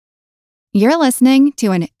You're listening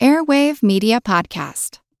to an Airwave Media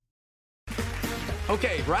Podcast.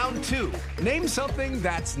 Okay, round two. Name something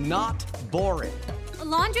that's not boring. A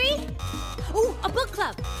laundry? Ooh, a book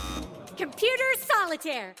club. Computer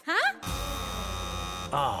solitaire, huh?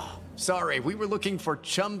 Ah, sorry, we were looking for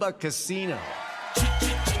Chumba Casino.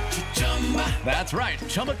 That's right,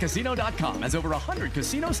 ChumbaCasino.com has over 100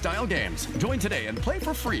 casino-style games. Join today and play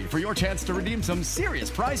for free for your chance to redeem some serious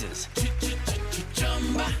prizes.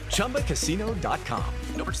 ChumbaCasino.com.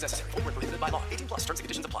 No purchase necessary. Void where prohibited by law. 18+ terms and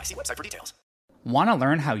conditions apply. See website for details. Want to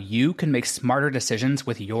learn how you can make smarter decisions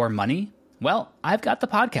with your money? Well, I've got the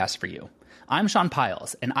podcast for you. I'm Sean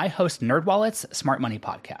Piles, and I host NerdWallet's Smart Money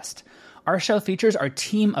Podcast. Our show features our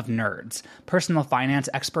team of nerds, personal finance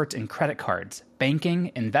experts in credit cards,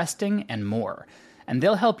 banking, investing, and more. And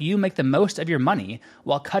they'll help you make the most of your money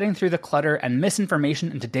while cutting through the clutter and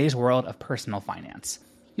misinformation in today's world of personal finance.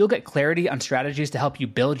 You'll get clarity on strategies to help you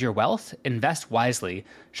build your wealth, invest wisely,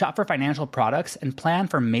 shop for financial products, and plan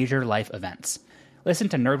for major life events. Listen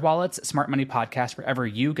to NerdWallet's Smart Money Podcast wherever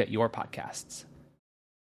you get your podcasts.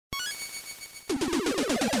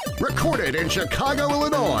 Recorded in Chicago,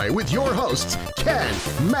 Illinois, with your hosts, Ken,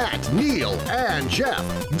 Matt, Neil, and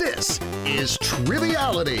Jeff. This is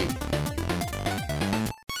Triviality.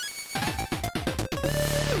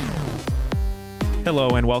 Hello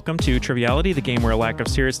and welcome to Triviality, the game where a lack of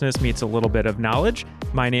seriousness meets a little bit of knowledge.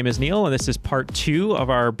 My name is Neil, and this is part 2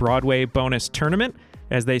 of our Broadway bonus tournament.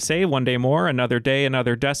 As they say, one day more, another day,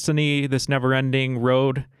 another destiny, this never-ending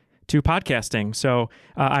road to podcasting. So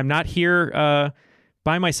I'm not here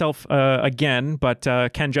by myself again, but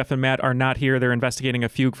Ken, Jeff, and Matt are not here. They're investigating a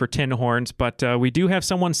fugue for tin horns, but we do have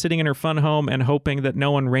someone sitting in her fun home and hoping that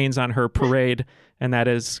no one rains on her parade, and that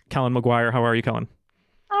is Kellen McGuire. How are you, Kellen?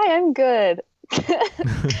 Hi, I'm good.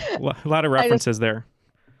 A lot of references there.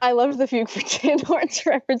 I loved the fugue for tin horns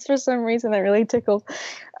reference for some reason. That really tickled.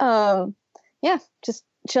 Yeah, just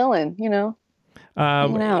chilling, you know.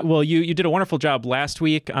 Well, you did a wonderful job last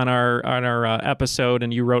week on our episode,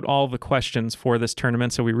 and you wrote all the questions for this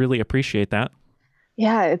tournament, so we really appreciate that.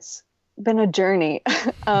 Yeah, it's been a journey.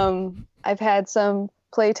 I've had some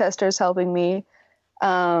play testers helping me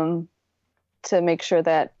to make sure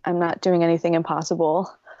that I'm not doing anything impossible.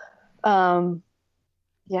 I'm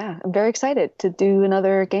very excited to do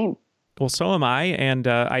another game. Well, so am I, and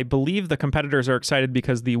I believe the competitors are excited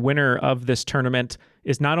because the winner of this tournament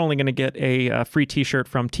is not only going to get a free t-shirt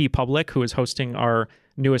from TeePublic, who is hosting our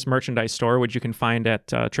newest merchandise store, which you can find at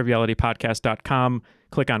trivialitypodcast.com.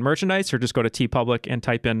 Click on merchandise or just go to TeePublic and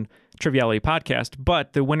type in Triviality Podcast.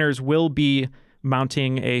 But the winners will be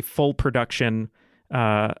mounting a full production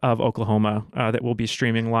of Oklahoma that will be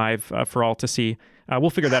streaming live for all to see. We'll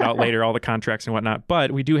figure that out later, all the contracts and whatnot.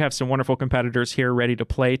 But we do have some wonderful competitors here ready to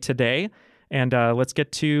play today. And let's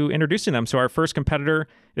get to introducing them. So our first competitor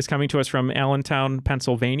is coming to us from Allentown,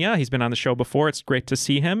 Pennsylvania. He's been on the show before. It's great to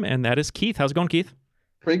see him. And that is Keith. How's it going, Keith?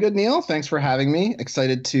 Pretty good, Neil. Thanks for having me.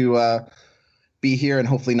 Excited to be here and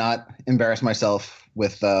hopefully not embarrass myself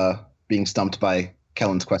with being stumped by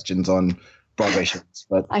Kellen's questions on Broadway shows.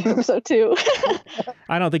 But I hope so too.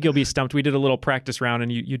 I don't think you'll be stumped. We did a little practice round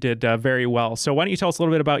and you did very well. So why don't you tell us a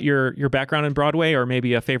little bit about your background in Broadway, or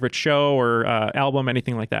maybe a favorite show or album,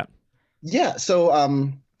 anything like that? Yeah. So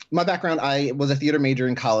my background, I was a theater major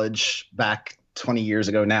in college back 20 years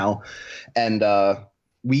ago now. And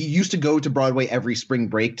we used to go to Broadway every spring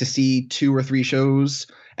break to see 2 or 3 shows.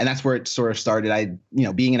 And that's where it sort of started.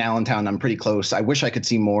 Being in Allentown, I'm pretty close. I wish I could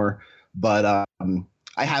see more, but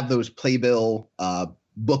I have those playbill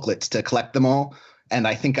booklets to collect them all. And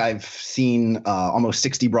I think I've seen almost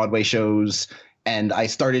 60 Broadway shows. And I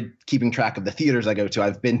started keeping track of the theaters I go to.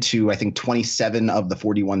 I've been to, I think, 27 of the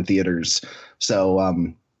 41 theaters.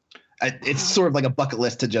 So it's sort of like a bucket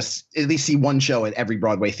list to just at least see one show at every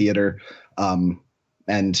Broadway theater. And,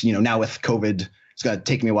 now with COVID, it's going to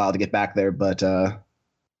take me a while to get back there. But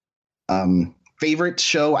favorite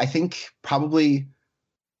show, I think probably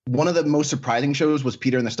one of the most surprising shows was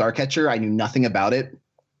Peter and the Starcatcher. I knew nothing about it,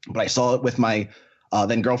 but I saw it with my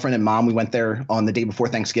then girlfriend and mom. We went there on the day before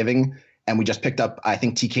Thanksgiving, and we just picked up, I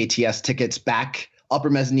think, TKTS tickets back, upper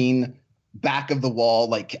mezzanine, back of the wall,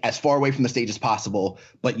 like as far away from the stage as possible.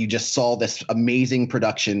 But you just saw this amazing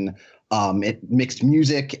production. It mixed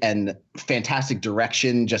music and fantastic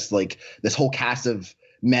direction, just like this whole cast of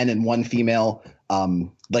men and one female,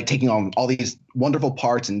 like taking on all these wonderful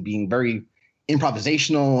parts and being very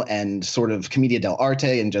improvisational and sort of commedia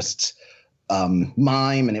dell'arte and just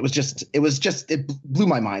mime. And it blew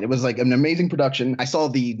my mind. It was like an amazing production. I saw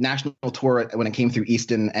the national tour when it came through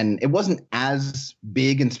Easton, and it wasn't as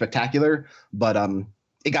big and spectacular, but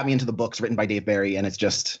it got me into the books written by Dave Barry. And it's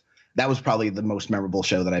just that was probably the most memorable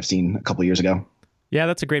show that I've seen a couple years ago. Yeah,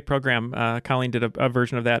 that's a great program. Colleen did a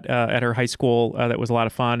version of that at her high school that was a lot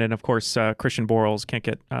of fun. And of course, Christian Borles can't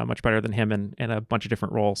get much better than him in a bunch of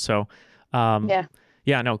different roles. So,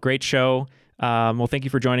 great show. Well, thank you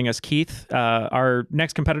for joining us, Keith. Our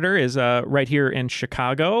next competitor is right here in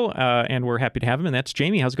Chicago, and we're happy to have him. And that's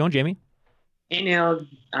Jamie. How's it going, Jamie? Hey, Neil.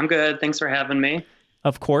 I'm good. Thanks for having me.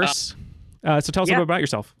 Of course. So tell us a little bit about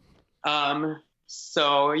yourself. I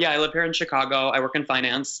live here in Chicago. I work in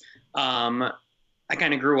finance. I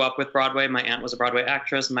kind of grew up with Broadway. My aunt was a Broadway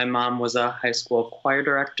actress. My mom was a high school choir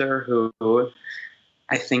director who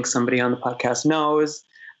I think somebody on the podcast knows.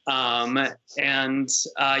 So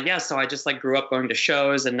I just grew up going to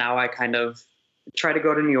shows, and now I kind of try to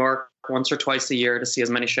go to New York once or twice a year to see as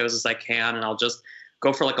many shows as I can. And I'll just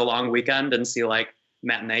go for a long weekend and see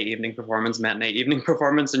matinee, evening performance,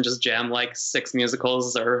 and just jam 6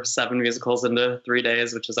 musicals or 7 musicals into 3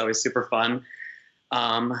 days, which is always super fun.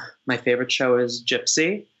 My favorite show is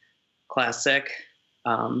Gypsy, classic.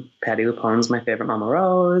 Patti LuPone's my favorite Mama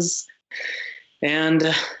Rose. And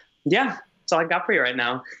that's all I got for you right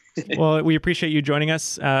now. Well, we appreciate you joining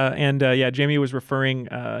us. Jamie was referring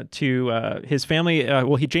to his family.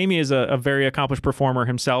 Jamie is a very accomplished performer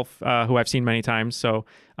himself, who I've seen many times. So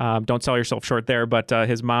don't sell yourself short there. But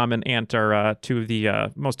his mom and aunt are two of the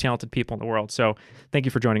most talented people in the world. So thank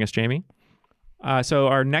you for joining us, Jamie. So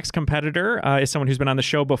our next competitor is someone who's been on the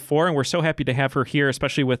show before, and we're so happy to have her here,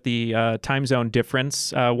 especially with the time zone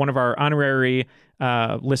difference. One of our honorary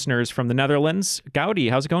listeners from the Netherlands, Gaudi.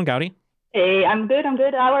 How's it going, Gaudi? Hey, I'm good.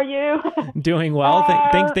 How are you? Doing well.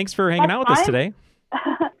 Thanks for hanging out with us today.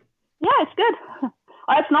 Yeah, it's good.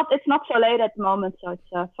 It's not so late at the moment, so it's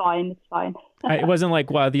fine. It's fine. It wasn't like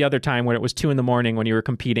the other time when it was 2 a.m. when you were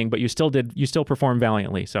competing, but you still performed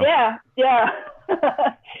valiantly. So yeah.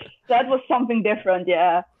 That was something different,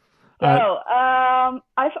 yeah. So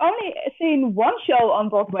I've only seen one show on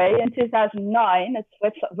Broadway in 2009. It's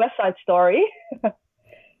West Side Story,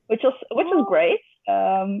 which was great.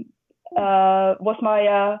 Was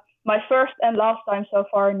my first and last time so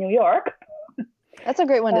far in New York. That's a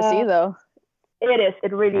great one to see, though. It is.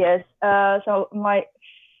 It really is. So my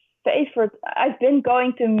favorite. I've been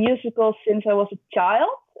going to musicals since I was a child.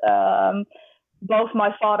 Both my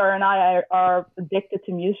father and I are addicted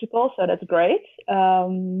to musicals, so that's great.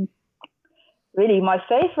 Really, my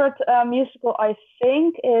favorite musical, I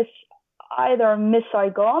think, is either Miss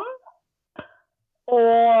Saigon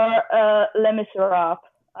or Les Miserables.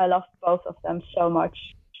 I love both of them so much.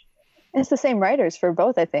 It's the same writers for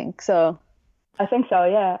both, I think. So I think so,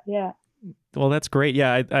 yeah. Well, that's great.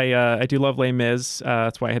 Yeah, I do love Les Mis.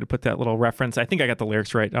 That's why I had to put that little reference. I think I got the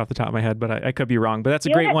lyrics right off the top of my head, but I could be wrong. But that's a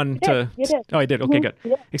great one to... You did. Oh, I did? Okay, good.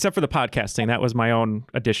 Yeah. Except for the podcasting. That was my own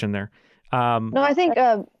addition there. No, I think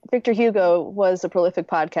Victor Hugo was a prolific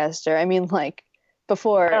podcaster. I mean,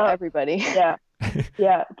 before everybody. Yeah.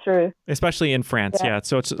 Yeah, true. Especially in France, yeah.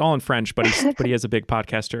 So it's all in French, but he is a big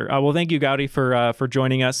podcaster. Well, thank you, Gaudi, for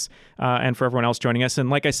joining us and for everyone else joining us. And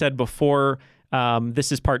like I said before,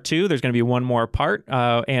 this is part 2. There's going to be one more part,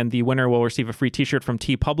 and the winner will receive a free T-shirt from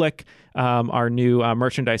TeePublic, our new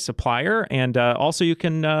merchandise supplier. And also, you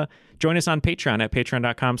can join us on Patreon at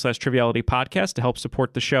patreon.com/trivialitypodcast to help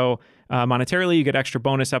support the show monetarily. You get extra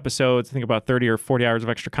bonus episodes, I think about 30 or 40 hours of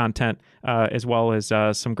extra content, as well as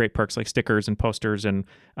some great perks like stickers and posters and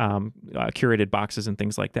curated boxes and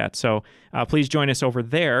things like that. So please join us over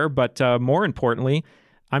there. But more importantly,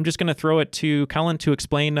 I'm just going to throw it to Colleen to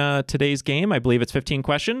explain today's game. I believe it's 15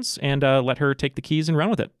 questions, and let her take the keys and run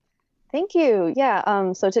with it. Thank you.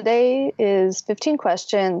 Yeah. So today is 15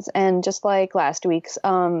 questions, and just like last week's,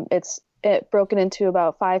 it's broken into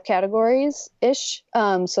about 5 categories-ish,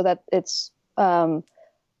 so that it's a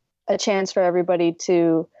chance for everybody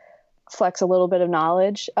to flex a little bit of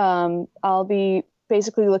knowledge. I'll be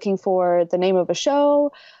basically looking for the name of a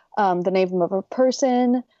show, the name of a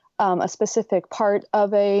person, a specific part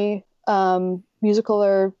of a musical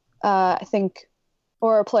or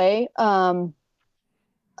a play,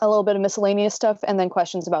 a little bit of miscellaneous stuff, and then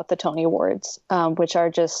questions about the Tony Awards, which are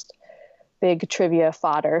just big trivia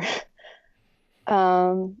fodder.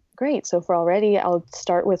 Great. So if we're all ready, I'll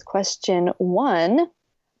start with question 1.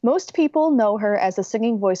 Most people know her as the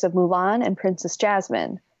singing voice of Mulan and Princess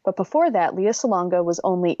Jasmine. But before that, Lea Salonga was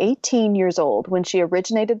only 18 years old when she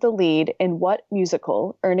originated the lead in what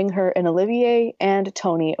musical, earning her an Olivier and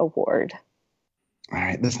Tony Award? All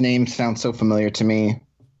right. This name sounds so familiar to me.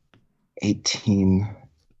 18.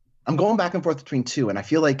 I'm going back and forth between 2, and I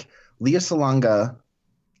feel like Lea Salonga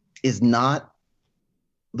is not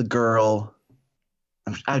the girl.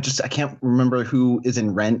 I can't remember who is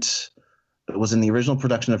in Rent, was in the original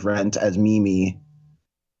production of Rent as Mimi.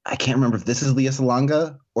 I can't remember if this is Lea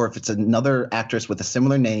Salonga or if it's another actress with a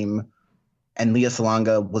similar name. And Lea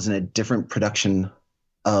Salonga was in a different production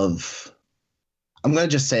of, I'm going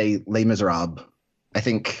to just say Les Miserables. I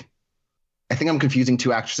think I'm confusing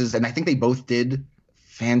two actresses, and I think they both did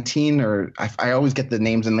Fantine, or I always get the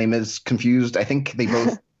names in Les Mis confused. I think they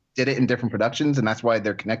both did it in different productions, and that's why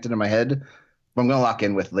they're connected in my head. But I'm going to lock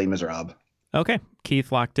in with Les Miserables. Okay.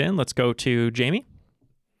 Keith locked in. Let's go to Jamie.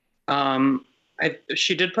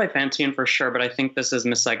 She did play Fantine for sure, but I think this is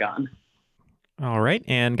Miss Saigon. All right.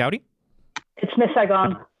 And Gowdy? It's Miss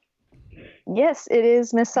Saigon. Yes, it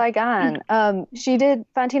is Miss Saigon. She did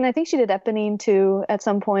Fantine. I think she did Eponine too at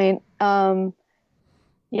some point.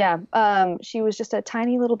 She was just a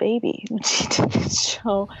tiny little baby when she did this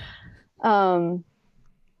show.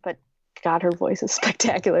 But God, her voice is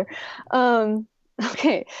spectacular.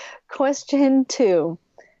 Okay, question 2.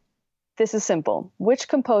 This is simple. Which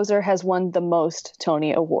composer has won the most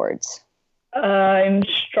Tony Awards? I'm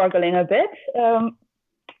struggling a bit.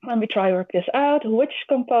 Let me try to work this out. Which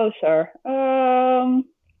composer? No,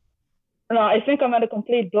 I think I'm at a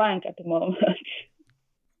complete blank at the moment.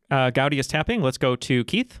 Gowdy is tapping. Let's go to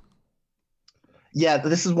Keith. Yeah,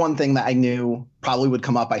 this is one thing that I knew probably would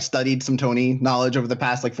come up. I studied some Tony knowledge over the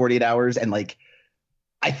past 48 hours, and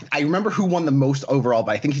I remember who won the most overall,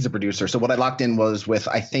 but I think he's a producer. So what I locked in was with,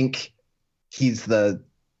 I think he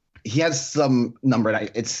has some number.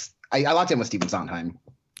 I locked in with Stephen Sondheim.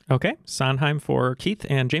 Okay, Sondheim for Keith.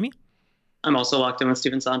 And Jamie? I'm also locked in with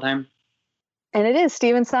Stephen Sondheim. And it is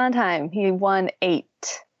Stephen Sondheim. He won 8.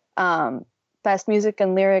 Best music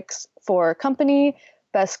and lyrics for Company,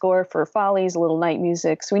 best score for Follies, Little Night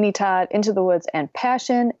Music, Sweeney Todd, Into the Woods, and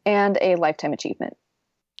Passion, and a Lifetime Achievement.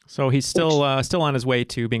 So he's still on his way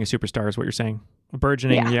to being a superstar, is what you're saying? A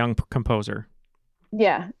burgeoning young composer.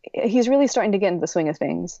 Yeah, he's really starting to get into the swing of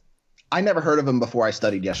things. I never heard of him before I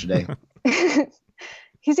studied yesterday.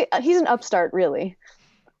 He's an upstart, really.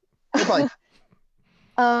 Okay.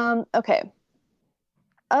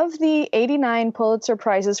 Of the 89 Pulitzer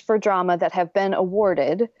Prizes for drama that have been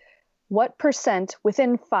awarded, what %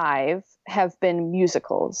 within 5 have been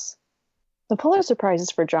musicals? The Pulitzer Prizes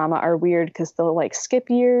for drama are weird because they'll skip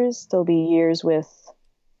years. There'll be years with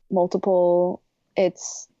multiple.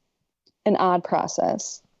 It's an odd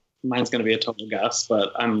process. Mine's going to be a total guess,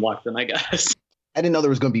 but I'm locked in, I guess. I didn't know there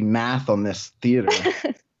was going to be math on this theater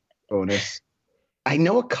bonus. I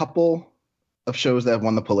know a couple of shows that have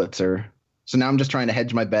won the Pulitzer. So now I'm just trying to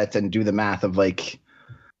hedge my bets and do the math of I'm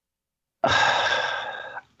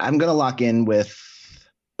going to lock in with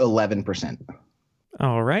 11%.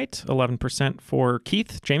 All right. 11% for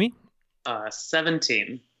Keith. Jamie?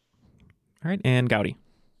 17. All right. And Gowdy?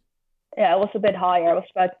 Yeah, it was a bit higher. It was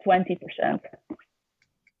about 20%.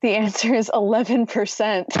 The answer is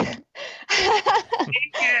 11%.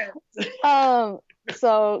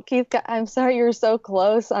 So Keith, I'm sorry you were so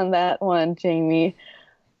close on that one, Jamie.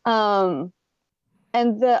 And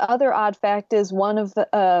the other odd fact is one of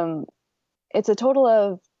the it's a total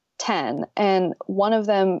of 10, and one of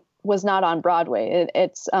them was not on Broadway.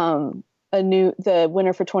 It's the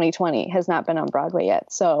winner for 2020 has not been on Broadway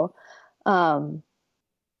yet. So I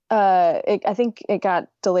think it got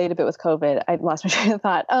delayed a bit with COVID. I lost my train of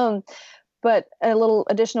thought. But a little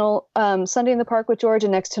additional, Sunday in the Park with George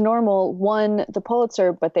and Next to Normal won the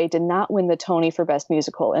Pulitzer, but they did not win the Tony for Best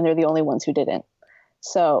Musical, and they're the only ones who didn't.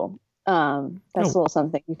 So that's a little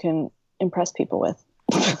something you can impress people with.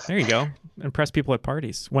 There you go. Impress people at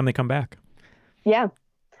parties when they come back. Yeah.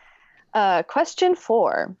 Question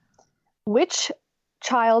 4. Which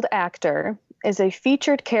child actor is a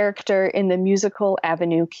featured character in the musical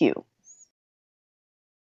Avenue Q?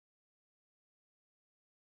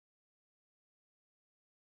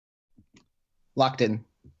 Locked in.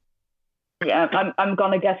 Yeah, I'm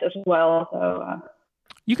gonna guess as well. So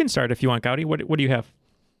you can start if you want, Gowdy. What do you have?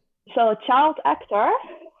 So a child actor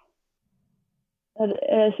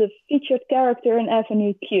as a featured character in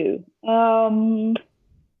Avenue Q. Well,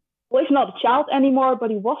 he's not a child anymore,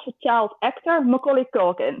 but he was a child actor, Macaulay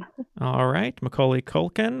Culkin. All right, Macaulay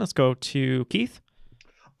Culkin. Let's go to Keith.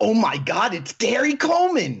 Oh my God, it's Gary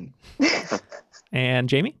Coleman. And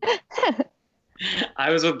Jamie? I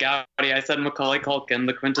was with Gowdy. I said Macaulay Culkin,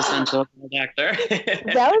 the quintessential actor.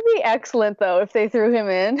 That would be excellent, though, if they threw him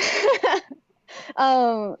in.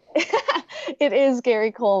 It is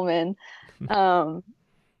Gary Coleman.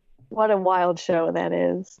 What a wild show that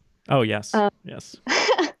is. Oh, yes. Yes.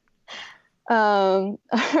 All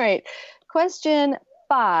right. Question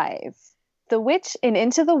 5. The witch in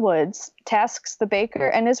Into the Woods tasks the baker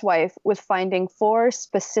and his wife with finding 4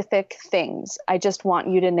 specific things. I just want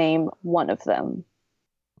you to name one of them.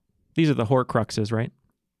 These are the Horcruxes, right?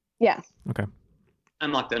 Yeah. Okay.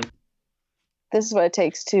 I'm locked in. This is what it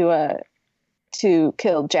takes to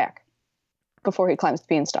kill Jack before he climbs the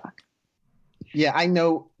beanstalk. Yeah, I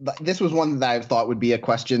know. This was one that I thought would be a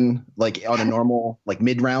question like on a normal like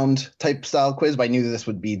mid-round type style quiz, but I knew that this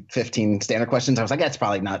would be 15 standard questions. I was like, that's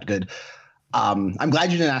probably not good. I'm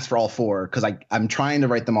glad you didn't ask for all 4 because I'm trying to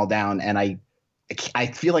write them all down, and I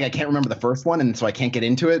feel like I can't remember the first one, and so I can't get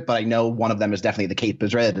into it. But I know one of them is definitely the cape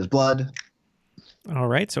is red as blood. All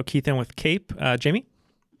right, so Keith in with cape. Jamie?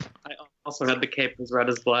 I also had the cape is red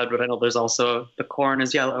as blood, but I know there's also the corn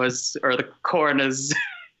is yellow as, or the corn is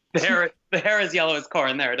the hair is yellow as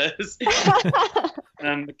corn. There it is.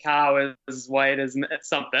 And the cow is white as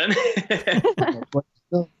something.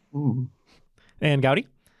 And Gowdy?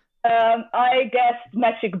 I guessed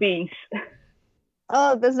magic beans.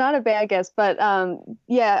 Oh, that's not a bad guess, but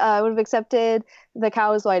I would have accepted the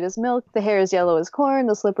cow is white as milk, the hair is yellow as corn,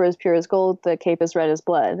 the slipper is pure as gold, the cape is red as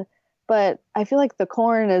blood. But I feel like the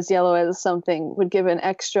corn as yellow as something would give an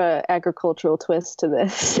extra agricultural twist to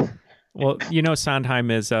this. Well,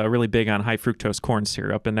 Sondheim is really big on high fructose corn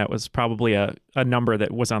syrup, and that was probably a number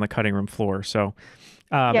that was on the cutting room floor. So,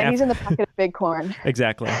 he's in the pocket of big corn.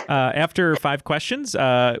 Exactly. After 5 questions,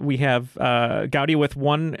 we have Gowdy with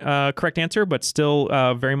 1 correct answer, but still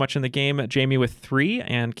very much in the game. Jamie with 3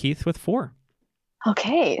 and Keith with 4.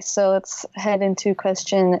 Okay, so let's head into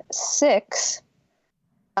question 6.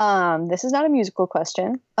 This is not a musical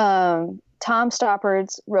question. Tom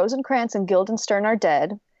Stoppard's Rosencrantz and Guildenstern Are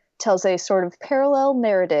Dead tells a sort of parallel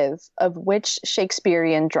narrative of which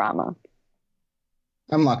Shakespearean drama?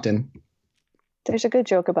 I'm locked in. There's a good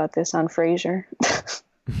joke about this on Frasier.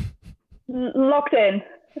 Locked in.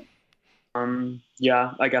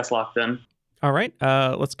 Yeah, I guess locked in. All right,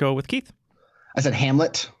 let's go with Keith. I said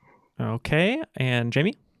Hamlet. Okay, and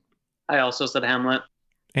Jamie? I also said Hamlet.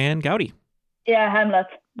 And Gowdy? Yeah, Hamlet.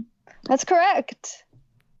 That's correct.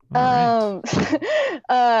 All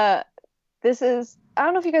right. This is, I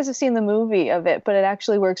don't know if you guys have seen the movie of it, but it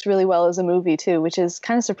actually works really well as a movie too, which is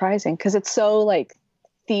kind of surprising because it's so like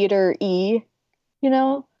theater-y,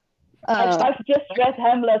 I've just read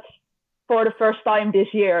Hamlet for the first time this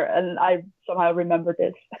year, and I somehow remember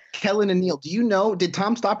this. Kellen and Neil, do you know, did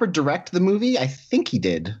Tom Stoppard direct the movie? I think he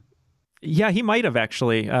did. Yeah, he might have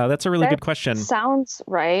actually. That's a really good question. Sounds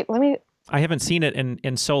right. I haven't seen it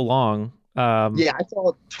in so long. Yeah, I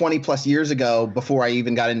saw it 20 plus years ago before I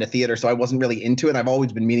even got into theater, so I wasn't really into it. I've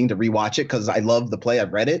always been meaning to rewatch it because I love the play.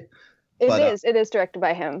 I've read it. It is directed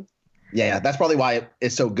by him. Yeah, that's probably why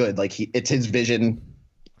it's so good. Like it's his vision,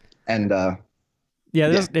 and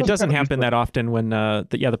it doesn't happen that often when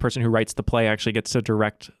the person who writes the play actually gets to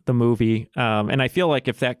direct the movie. And I feel like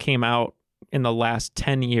if that came out in the last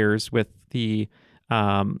 10 years with the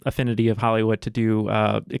affinity of Hollywood to do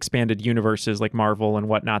expanded universes like Marvel and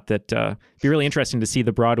whatnot, that be really interesting to see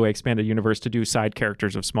the Broadway expanded universe to do side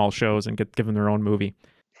characters of small shows and give them their own movie.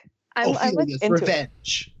 Ophelia's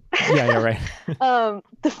Revenge. Yeah, right.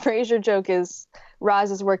 The Frasier joke is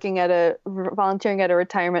Roz is volunteering at a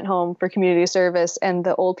retirement home for community service, and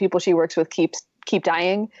the old people she works with keep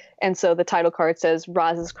dying, and so the title card says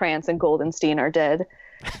Rosencrantz and Guildenstern Are Dead.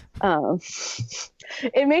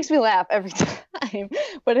 It makes me laugh every time,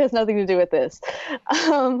 but it has nothing to do with this.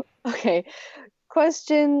 Okay,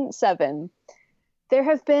 question 7. There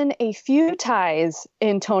have been a few ties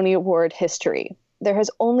in Tony Award history. There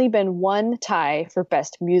has only been one tie for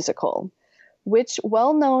Best Musical. Which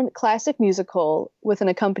well-known classic musical with an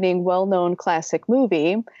accompanying well-known classic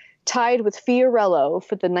movie tied with Fiorello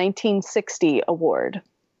for the 1960 award?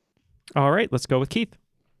 All right, let's go with Keith.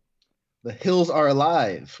 The Hills Are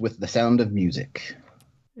Alive with The Sound of Music.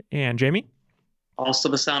 And Jamie? Also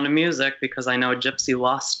The Sound of Music, because I know Gypsy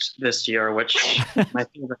lost this year, which my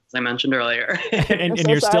favorite, as I mentioned earlier. and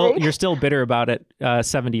you're still bitter about it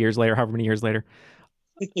 70 years later, however many years later.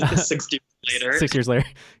 60 years later. 6 years later.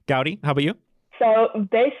 Gowdy, how about you? So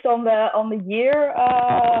based on the year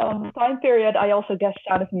time period, I also guess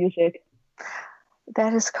Sound of Music.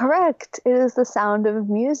 That is correct. It is The Sound of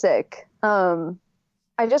Music.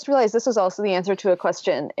 I just realized this was also the answer to a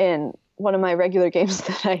question in one of my regular games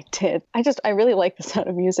that I did. I really like The Sound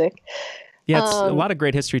of Music. Yeah, it's a lot of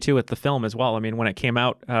great history too with the film as well. I mean, when it came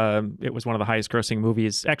out, it was one of the highest grossing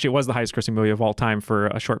movies. Actually, it was the highest grossing movie of all time for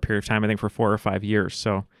a short period of time, I think for 4 or 5 years.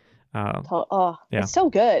 So, yeah. It's so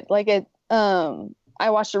good. Like it, I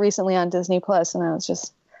watched it recently on Disney Plus, and I was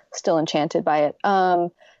just still enchanted by it.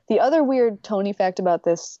 The other weird Tony fact about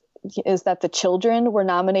this is that the children were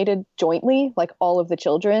nominated jointly, like all of the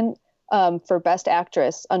children, for Best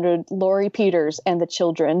Actress under Laurie Peters and the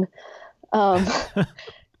children.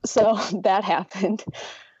 So that happened.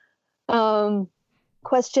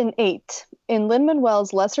 Question 8. In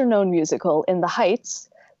Lin-Manuel's lesser-known musical, In the Heights,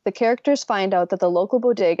 the characters find out that the local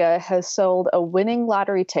bodega has sold a winning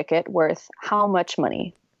lottery ticket worth how much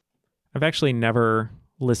money? I've actually never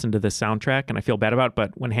listened to this soundtrack, and I feel bad about it,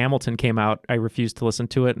 but when Hamilton came out, I refused to listen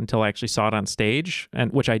to it until I actually saw it on stage,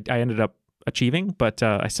 and which I ended up achieving, but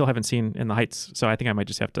I still haven't seen In the Heights, so I think I might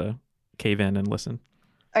just have to cave in and listen.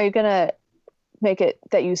 Are you going to make it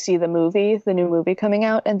that you see the new movie coming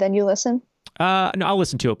out, and then you listen? No, I'll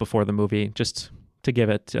listen to it before the movie, just to give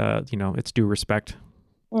it, its due respect.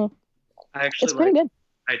 I actually it's pretty good.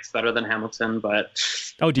 Heights better than Hamilton, but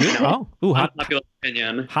oh, do you? Oh, hot popular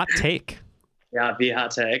opinion. Hot take. Yeah, the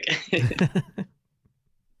hot take.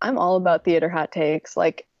 I'm all about theater hot takes.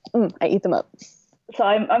 Like, I eat them up. So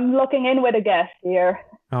I'm looking in with a guess here.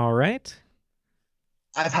 All right.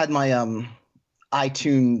 I've had my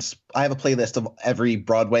iTunes. I have a playlist of every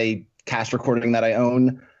Broadway cast recording that I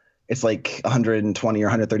own. It's like 120 or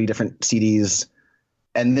 130 different CDs.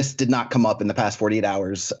 And this did not come up in the past 48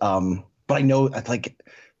 hours. But I know it's like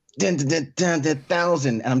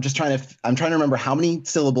 1,000. And I'm trying to remember how many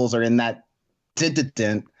syllables are in that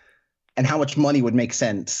and how much money would make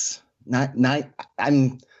sense.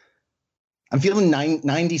 I'm feeling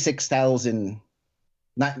 96,000.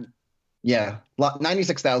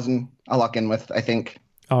 96,000 I'll lock in with, I think.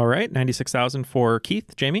 All right. 96,000 for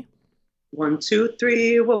Keith. Jamie? 1, 2,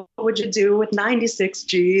 3. What would you do with 96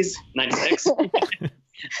 G's? 96.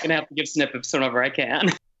 Gonna have to give snippets whenever I can.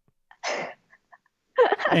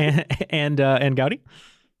 and Gowdy?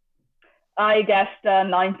 I guessed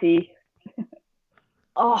 90.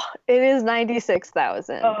 Oh, it is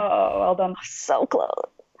 96,000. Oh, well done. So close.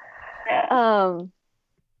 Yeah.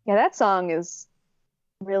 That song is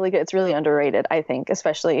really good. It's really underrated, I think,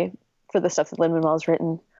 especially for the stuff that Lin-Manuel's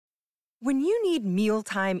written. When you need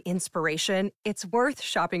mealtime inspiration, it's worth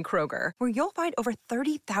shopping Kroger, where you'll find over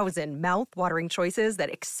 30,000 mouth-watering choices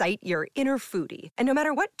that excite your inner foodie. And no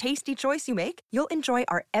matter what tasty choice you make, you'll enjoy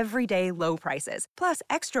our everyday low prices, plus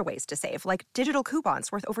extra ways to save, like digital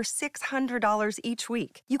coupons worth over $600 each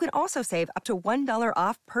week. You can also save up to $1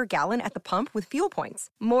 off per gallon at the pump with fuel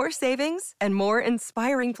points. More savings and more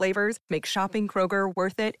inspiring flavors make shopping Kroger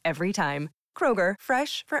worth it every time. Kroger,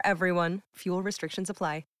 fresh for everyone. Fuel restrictions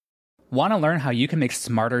apply. Want to learn how you can make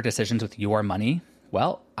smarter decisions with your money?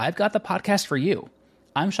 Well, I've got the podcast for you.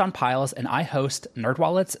 I'm Sean Piles, and I host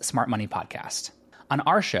NerdWallet's Smart Money Podcast. On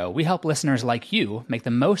our show, we help listeners like you make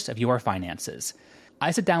the most of your finances.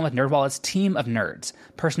 I sit down with NerdWallet's team of nerds,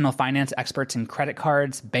 personal finance experts in credit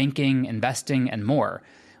cards, banking, investing, and more.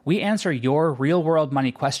 We answer your real-world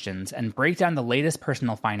money questions and break down the latest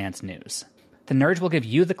personal finance news. The nerds will give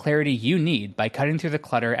you the clarity you need by cutting through the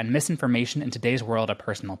clutter and misinformation in today's world of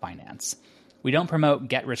personal finance. We don't promote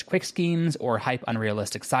get-rich-quick schemes or hype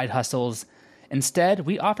unrealistic side hustles. Instead,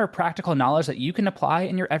 we offer practical knowledge that you can apply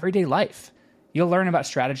in your everyday life. You'll learn about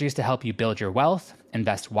strategies to help you build your wealth,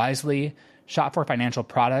 invest wisely, shop for financial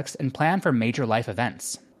products, and plan for major life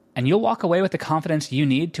events. And you'll walk away with the confidence you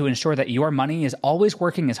need to ensure that your money is always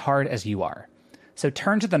working as hard as you are. So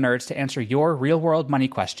turn to the nerds to answer your real-world money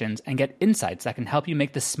questions and get insights that can help you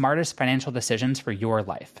make the smartest financial decisions for your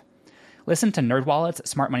life. Listen to NerdWallet's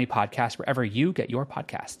Smart Money Podcast wherever you get your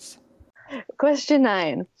podcasts. Question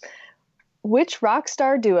 9. Which rock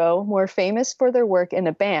star duo, more famous for their work in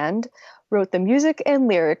a band, wrote the music and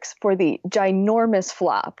lyrics for the ginormous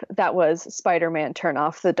flop that was Spider-Man Turn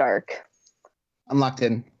Off the Dark? I'm locked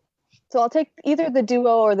in. So I'll take either the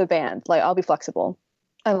duo or the band. Like, I'll be flexible.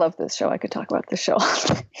 I love this show. I could talk about this show.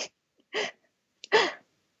 I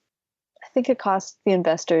think it cost the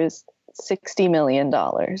investors $60 million.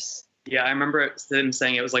 Yeah, I remember them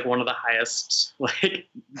saying it was like one of the highest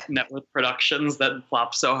net worth productions that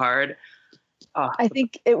flopped so hard. I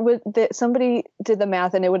think it would. Somebody did the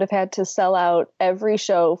math, and it would have had to sell out every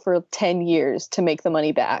show for 10 years to make the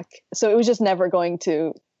money back. So it was just never going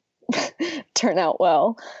to turn out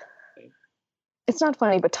well. It's not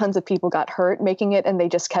funny, but tons of people got hurt making it, and they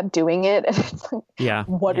just kept doing it. And it's like,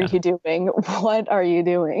 what are you doing? What are you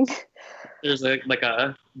doing? There's a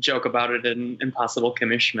joke about it in Impossible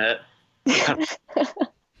Kimmy Schmidt.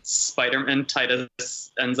 Spider-Man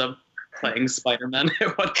Titus ends up playing Spider-Man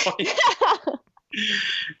at one point.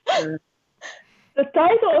 The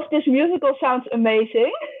title of this musical sounds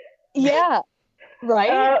amazing. Yeah,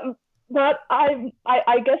 right. But I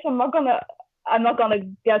guess I'm not gonna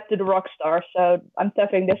get to the rock star, so I'm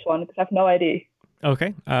tapping this one because I have no idea.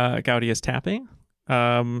 Okay, Gowdy is tapping.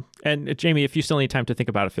 And Jamie, if you still need time to think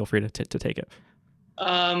about it, feel free to take it.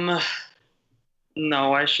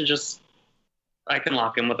 No, I can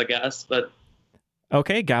lock in with a guess, but.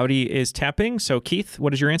 Okay, Gowdy is tapping. So Keith,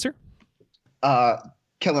 what is your answer?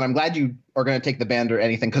 Kellen, I'm glad you are going to take the band or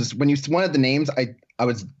anything, because when you wanted the names, I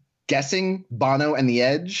was guessing Bono and The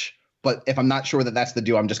Edge, but if I'm not sure that that's the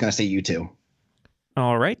duo, I'm just going to say U2.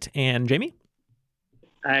 All right, and Jamie?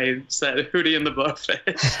 I said Hootie and the Blowfish.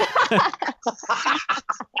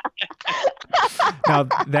 Now,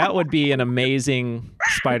 that would be an amazing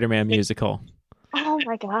Spider-Man musical. Oh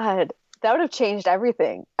my God. That would have changed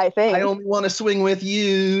everything, I think. I only want to swing with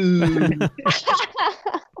you.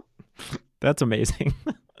 That's amazing.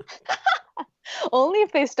 Only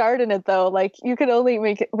if they starred in it, though. Like, you could only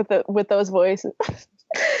make it with those voices.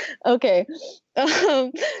 Okay.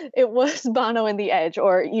 It was Bono and The Edge,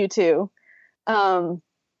 or U2.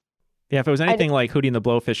 Yeah, if it was anything like Hootie and the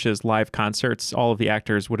Blowfish's live concerts, all of the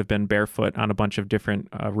actors would have been barefoot on a bunch of different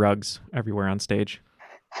rugs everywhere on stage.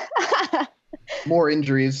 More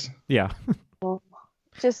injuries. Yeah.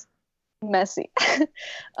 Just messy.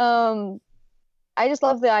 I just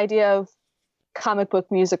love the idea of comic book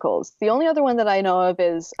musicals. The only other one that I know of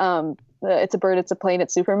is It's a Bird, It's a Plane,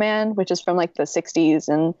 It's Superman, which is from like the 60s,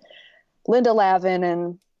 and Linda Lavin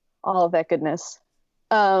and all of that goodness.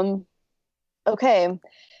 Okay.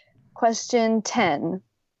 Question 10.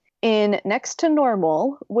 In Next to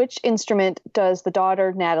Normal, which instrument does the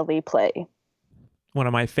daughter Natalie play? One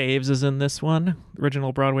of my faves is in this one,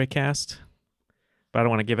 original Broadway cast. But I don't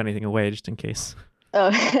want to give anything away just in case.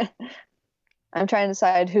 Oh, I'm trying to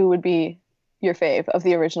decide who would be your fave of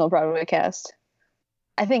the original Broadway cast.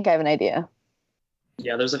 I think I have an idea.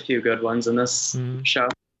 Yeah, there's a few good ones in this show.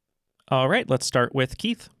 All right, let's start with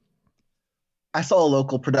Keith. I saw a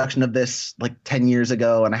local production of this like 10 years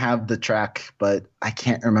ago, and I have the track, but I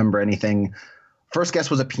can't remember anything. First guess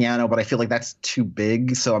was a piano, but I feel like that's too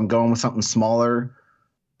big, so I'm going with something smaller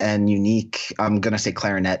and unique. I'm going to say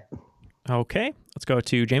clarinet. Okay, let's go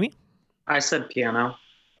to Jamie. I said piano.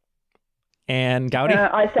 And Gowdy?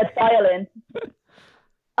 I said violin.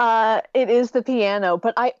 It is the piano,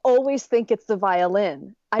 but I always think it's the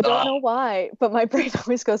violin. I don't know why, but my brain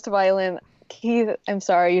always goes to violin. Keith, I'm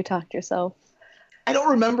sorry, you talked yourself. I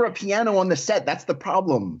don't remember a piano on the set. That's the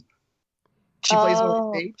problem. She plays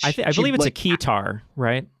on stage. I believe it's a keytar,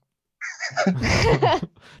 right?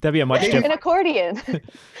 That'd be a much different... An accordion.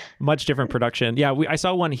 Much different production. Yeah, I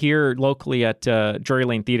saw one here locally at Drury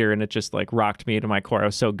Lane Theater, and it just like rocked me to my core. It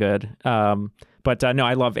was so good. But no,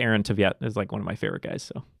 I love Aaron Tveit. It's like one of my favorite guys.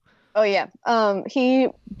 So. Oh yeah, he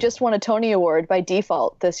just won a Tony Award by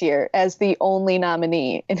default this year as the only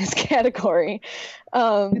nominee in his category.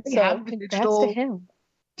 Did they have the congrats digital? to him.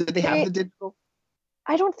 Did they have the digital?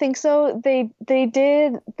 I don't think so. They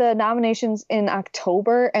did the nominations in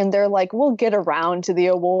October, and they're like, we'll get around to the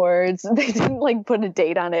awards. They didn't like put a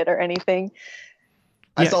date on it or anything.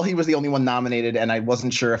 I saw he was the only one nominated, and I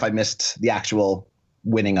wasn't sure if I missed the actual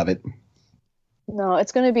winning of it. No,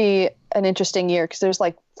 it's going to be an interesting year because there's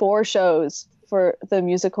like 4 shows for the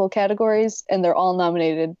musical categories, and they're all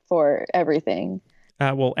nominated for everything.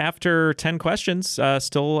 Well, after 10 questions,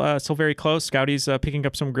 still very close. Gowdy's picking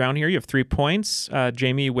up some ground here. You have 3 points.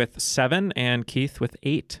 Jamie with 7 and Keith with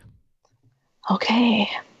 8. Okay.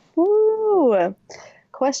 Woo.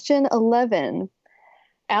 Question 11.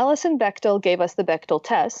 Alison Bechdel gave us the Bechdel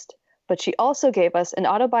test, but she also gave us an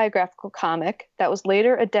autobiographical comic that was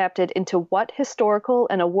later adapted into what historical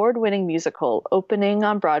and award-winning musical opening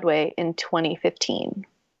on Broadway in 2015?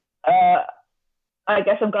 I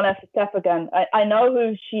guess I'm going to have to tap again. I know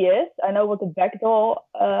who she is. I know what the Bechdel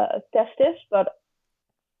test is, but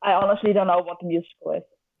I honestly don't know what the musical is.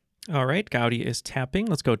 All right, Gowdy is tapping.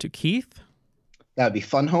 Let's go to Keith. That would be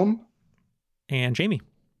Fun Home. And Jamie.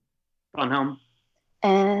 Fun Home.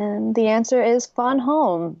 And the answer is Fun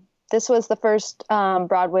Home. This was the first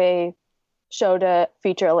Broadway show to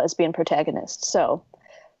feature a lesbian protagonist. So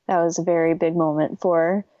that was a very big moment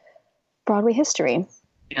for Broadway history.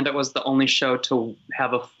 And it was the only show to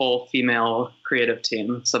have a full female creative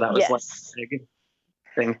team. So that was like a big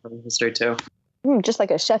thing for history too. Just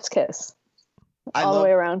like a chef's kiss. I all the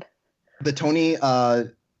way around. The Tony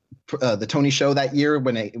show that year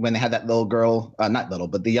when they had that little girl, not little,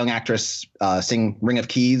 but the young actress sing Ring of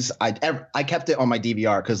Keys. I kept it on my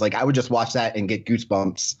DVR because like I would just watch that and get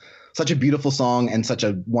goosebumps. Such a beautiful song and such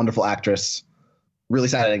a wonderful actress. Really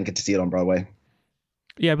sad I didn't get to see it on Broadway.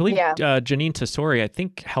 Yeah, I believe Janine Tesori, I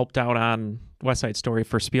think, helped out on West Side Story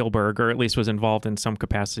for Spielberg, or at least was involved in some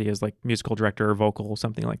capacity as like musical director or vocal,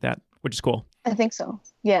 something like that, which is cool. I think so.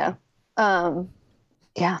 Yeah.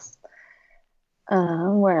 Yeah.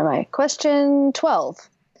 Where am I? Question 12.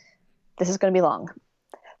 This is going to be long.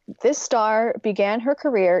 This star began her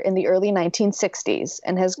career in the early 1960s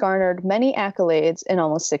and has garnered many accolades in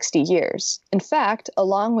almost 60 years. In fact,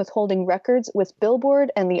 along with holding records with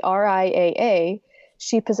Billboard and the RIAA,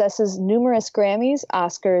 she possesses numerous Grammys,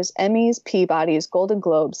 Oscars, Emmys, Peabodys, Golden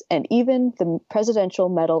Globes, and even the Presidential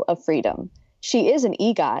Medal of Freedom. She is an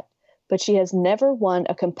EGOT, but she has never won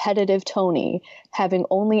a competitive Tony, having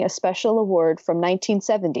only a special award from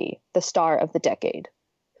 1970, the Star of the Decade.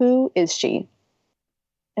 Who is she?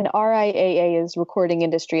 And RIAA is Recording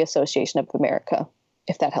Industry Association of America,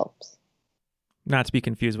 if that helps. Not to be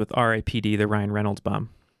confused with RIPD, the Ryan Reynolds bomb.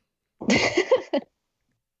 I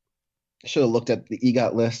should have looked at the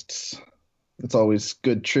EGOT lists. It's always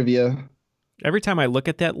good trivia. Every time I look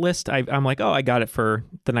at that list, I'm like, oh, I got it for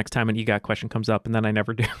the next time an EGOT question comes up, and then I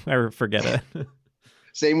never do. I forget it.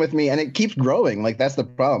 Same with me, and it keeps growing. Like, that's the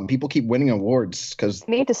problem. People keep winning awards because...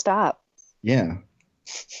 Need to stop. Yeah.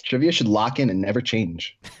 Trivia should lock in and never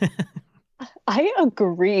change. I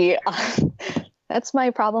agree. That's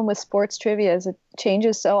my problem with sports trivia is it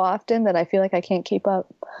changes so often that I feel like I can't keep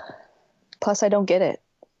up. Plus, I don't get it.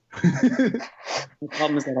 The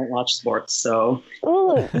problem is I don't watch sports, so...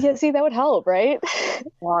 Oh, yeah, see, that would help, right?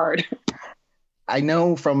 Hard. I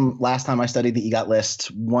know from last time I studied the EGOT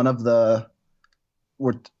list, one of the...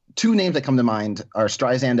 two names that come to mind are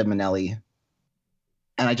Streisand and Minnelli.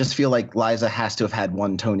 And I just feel like Liza has to have had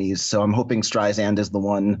one Tonys, so I'm hoping Streisand is the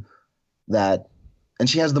one that... And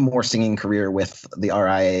she has the more singing career with the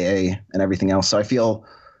RIAA and everything else, so I feel...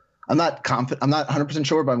 I'm not confident. I'm not 100%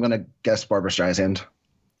 sure, but I'm going to guess Barbra Streisand.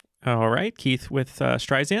 All right. Keith with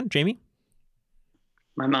Streisand. Jamie?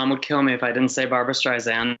 My mom would kill me if I didn't say Barbra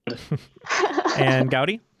Streisand. And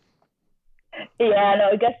Gowdy? Yeah, no,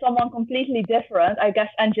 I guess someone completely different. I guess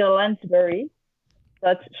Angela Lansbury.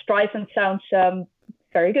 But Streisand sounds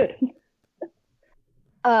very good.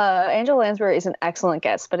 Angela Lansbury is an excellent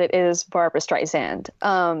guess, but it is Barbra Streisand.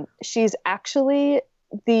 She's actually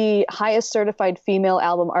the highest certified female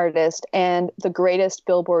album artist and the greatest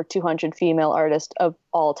Billboard 200 female artist of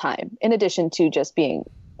all time, in addition to just being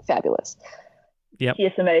fabulous. Yep. She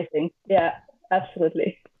is amazing. Yeah,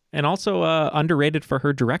 absolutely. And also underrated for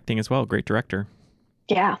her directing as well. Great director.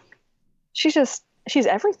 Yeah. She's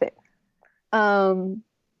everything.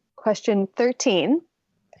 Question 13.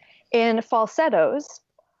 In Falsettos,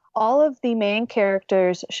 all of the main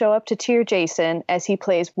characters show up to cheer Jason as he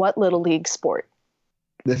plays what Little League sport?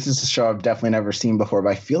 This is a show I've definitely never seen before, but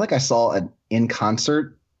I feel like I saw an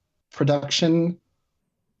in-concert production,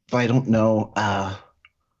 but I don't know. I'm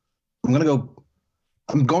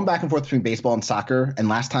going back and forth between baseball and soccer, and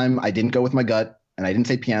last time I didn't go with my gut, and I didn't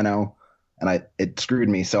say piano, and it screwed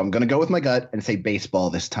me. So I'm going to go with my gut and say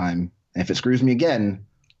baseball this time. And if it screws me again, I'm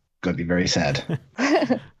going to be very sad.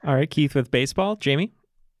 All right, Keith with baseball. Jamie?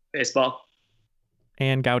 Baseball.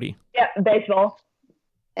 And Gowdy? Yeah, baseball.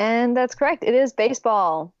 And that's correct. It is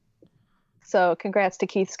baseball. So congrats to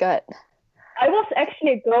Keith Scott. I was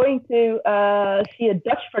actually going to see a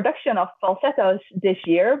Dutch production of Falsettos this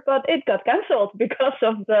year, but it got cancelled because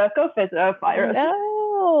of the COVID virus.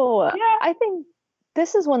 No. Yeah. I think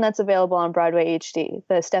this is one that's available on Broadway HD.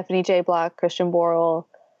 The Stephanie J. Block, Christian Borle.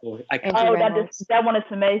 That one is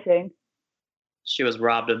amazing. She was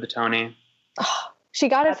robbed of the Tony. She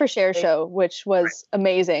got it for Cher Show, which was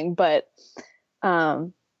amazing, but...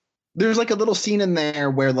 There's like a little scene in there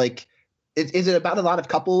where like, is it about a lot of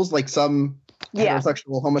couples, like some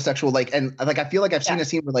heterosexual, homosexual, like, and like, I feel like I've seen a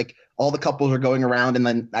scene where like all the couples are going around, and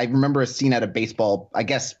then I remember a scene at a baseball, I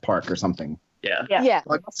guess, park or something. Yeah.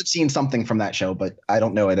 So I must have seen something from that show, but I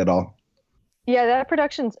don't know it at all. Yeah, that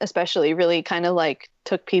production especially really kind of like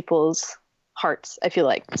took people's hearts, I feel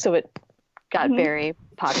like. So it got very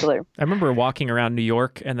popular. I remember walking around New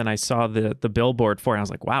York, and then I saw the billboard for it, and I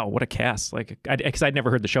was like, wow, what a cast. Like, because I'd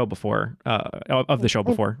never heard the show before, of the show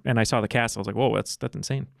before, and I saw the cast, I was like, whoa, that's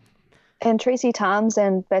insane. And Tracy Toms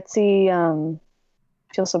and Betsy,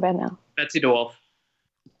 feel so bad now. Betsy DeWolf.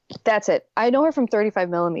 That's it. I know her from 35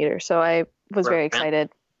 millimeter, so I was very excited.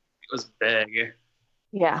 It was big.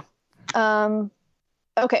 Yeah.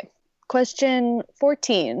 Okay. Question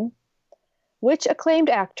 14. Which acclaimed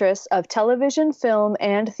actress of television, film,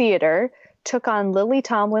 and theater took on Lily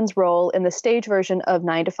Tomlin's role in the stage version of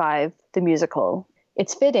 9 to 5, the musical?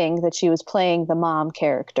 It's fitting that she was playing the mom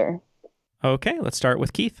character. Okay, let's start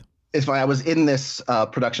with Keith. It's funny. I was in this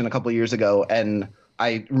production a couple of years ago, and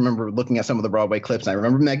I remember looking at some of the Broadway clips. And I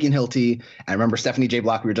remember Megan Hilty. I remember Stephanie J.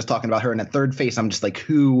 Block. We were just talking about her. And at third face, I'm just like,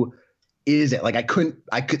 who is it? Like, I could,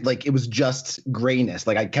 like, it was just grayness.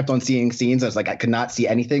 Like, I kept on seeing scenes. I was like, I could not see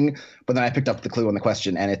anything. But then I picked up the clue on the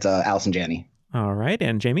question, and it's Allison Janney. All right.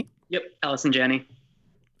 And Jamie? Yep, Allison Janney.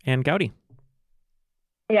 And Gowdy?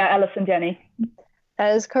 Yeah, Allison Janney.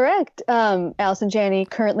 That is correct. Allison Janney,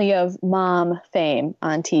 currently of Mom fame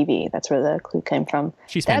on TV. That's where the clue came from.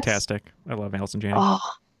 She's fantastic. I love Allison Janney. Oh,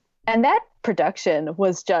 and that production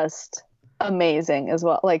was just amazing as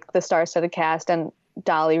well. Like the star-studded cast, and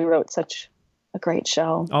Dolly wrote such a great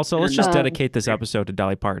show. Also, let's just dedicate this episode to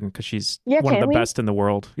Dolly Parton because she's one of the best in the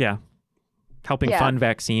world. Yeah. Helping fund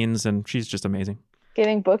vaccines, and she's just amazing.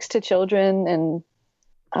 Giving books to children and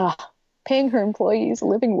paying her employees a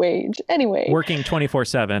living wage. Anyway. Working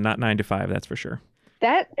 24/7, not 9 to 5, that's for sure.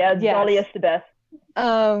 Dolly is the best.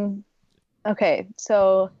 Okay,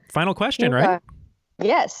 so... Final question, right?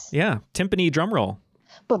 Yes. Yeah. Timpani drum roll.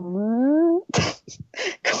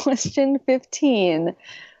 Question 15.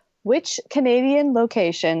 Which Canadian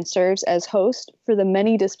location serves as host for the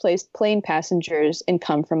many displaced plane passengers in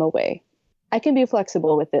Come From Away? I can be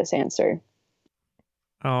flexible with this answer.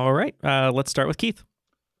 All right. Let's start with Keith.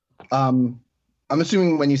 I'm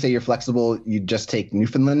assuming when you say you're flexible, you just take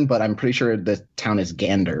Newfoundland, but I'm pretty sure the town is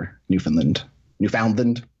Gander, Newfoundland.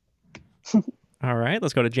 All right.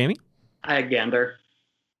 Let's go to Jamie. I had Gander.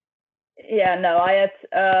 Yeah, no, I had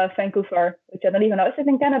Vancouver, which I don't even know. Is it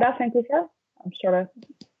in Canada, Vancouver? I'm sort of...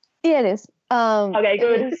 Yeah, it is. Okay,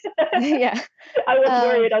 good. Yeah. I was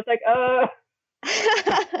worried. I was like,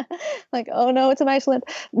 like, oh no, it's in Iceland.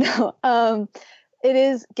 No, it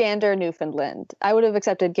is Gander, Newfoundland. I would have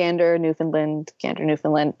accepted Gander, Newfoundland,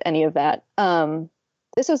 any of that.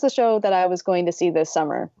 This was the show that I was going to see this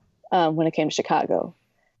summer when it came to Chicago,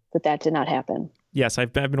 but that did not happen. Yes,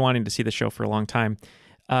 I've been wanting to see the show for a long time.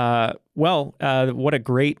 What a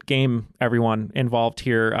great game, everyone involved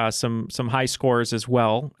here. Some high scores as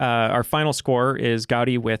well. Our final score is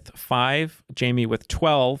Gowdy with 5, Jamie with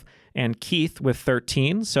 12, and Keith with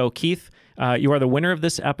 13. So Keith, you are the winner of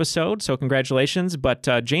this episode, so congratulations. But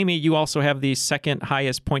Jamie, you also have the second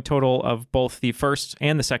highest point total of both the first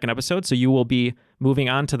and the second episode, so you will be moving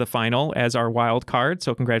on to the final as our wild card.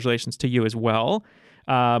 So congratulations to you as well.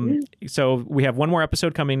 So we have one more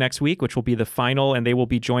episode coming next week, which will be the final, and they will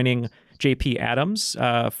be joining JP Adams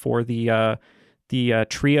for the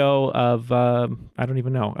trio of I don't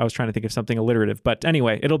even know. I was trying to think of something alliterative, but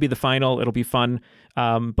anyway, it'll be the final. It'll be fun.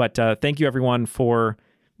 But thank you everyone for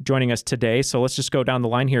joining us today. So let's just go down the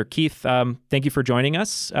line here. Keith, thank you for joining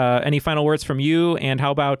us. Any final words from you? And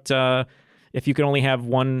how about if you could only have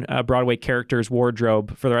one Broadway character's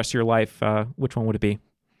wardrobe for the rest of your life, which one would it be?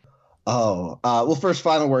 Well, first,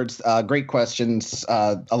 final words. Great questions.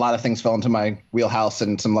 A lot of things fell into my wheelhouse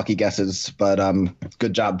and some lucky guesses, but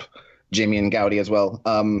good job, Jamie and Gowdy as well.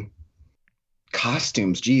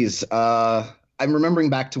 Costumes, geez. I'm remembering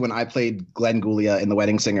back to when I played Glenn Guglia in The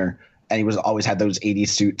Wedding Singer, and he always had those 80s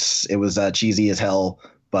suits. It was cheesy as hell,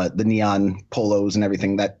 but the neon polos and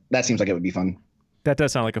everything, that seems like it would be fun. That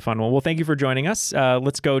does sound like a fun one. Well, thank you for joining us.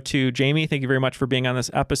 Let's go to Jamie. Thank you very much for being on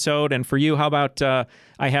this episode. And for you, how about I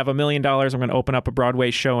have $1 million. I'm going to open up a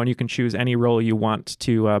Broadway show, and you can choose any role you want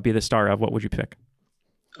to be the star of. What would you pick?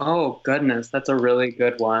 Oh, goodness. That's a really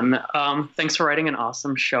good one. Thanks for writing an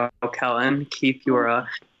awesome show, Kellen. Keith, you were a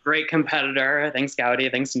great competitor. Thanks, Gowdy.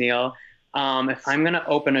 Thanks, Neil. If I'm going to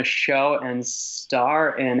open a show and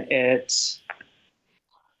star in it,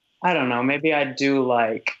 I don't know. Maybe I'd do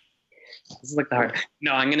this is like the hard.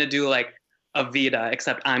 No, I'm going to do Evita,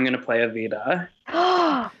 except I'm going to play Evita.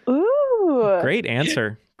 Ooh. Great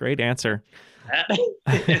answer.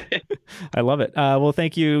 I love it. Well,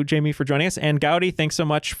 thank you, Jamie, for joining us. And Gowdy, thanks so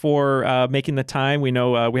much for making the time. We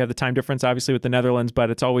know we have the time difference, obviously, with the Netherlands, but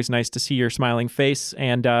it's always nice to see your smiling face.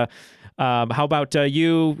 And how about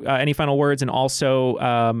you? Any final words? And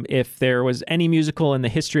also, if there was any musical in the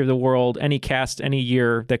history of the world, any cast, any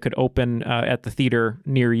year that could open at the theater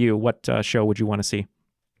near you, what show would you want to see?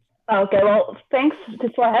 Okay, well, thanks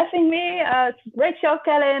for having me. It's a great show,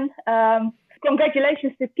 Kellen.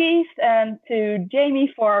 Congratulations to Keith and to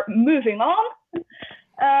Jamie for moving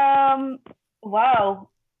on. Wow.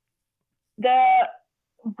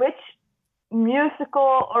 Which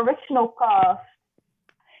musical original cast?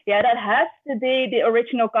 Yeah, that has to be the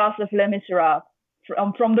original cast of Les Miserables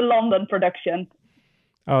from the London production.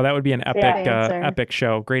 Oh, that would be an epic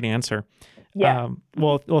show. Great answer. Yeah.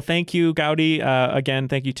 Well, thank you, Gowdy. Again,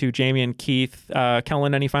 thank you to Jamie and Keith.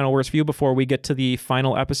 Kellen, any final words for you before we get to the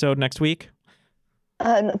final episode next week?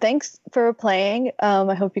 Thanks for playing.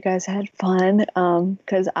 I hope you guys had fun,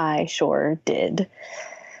 because I sure did.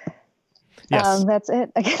 Yes. That's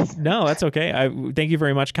it, I guess. No, that's okay. Thank you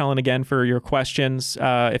very much, Kellen, again, for your questions.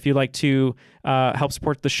 If you'd like to help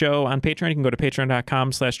support the show on Patreon, you can go to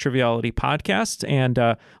patreon.com/trivialitypodcast.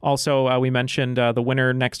 And also, we mentioned the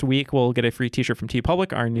winner next week will get a free t-shirt from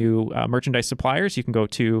TeePublic, our new merchandise suppliers. You can go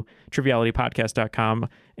to trivialitypodcast.com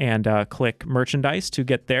and click merchandise to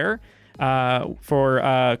get there.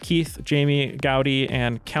 For Keith, Jamie, Gowdy,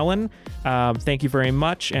 and Kellen, thank you very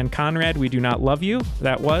much. And Conrad, we do not love you.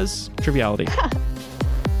 That was Triviality.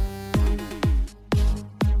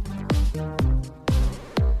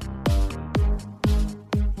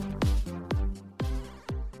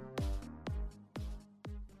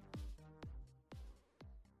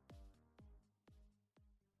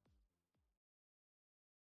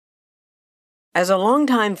 As a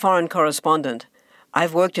longtime foreign correspondent,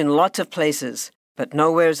 I've worked in lots of places, but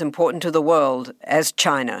nowhere as important to the world as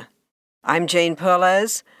China. I'm Jane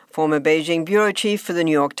Perlez, former Beijing bureau chief for the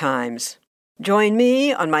New York Times. Join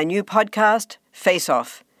me on my new podcast, Face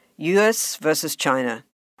Off, U.S. versus China,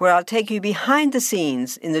 where I'll take you behind the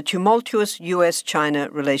scenes in the tumultuous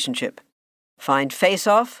U.S.-China relationship. Find Face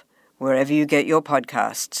Off wherever you get your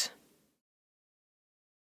podcasts.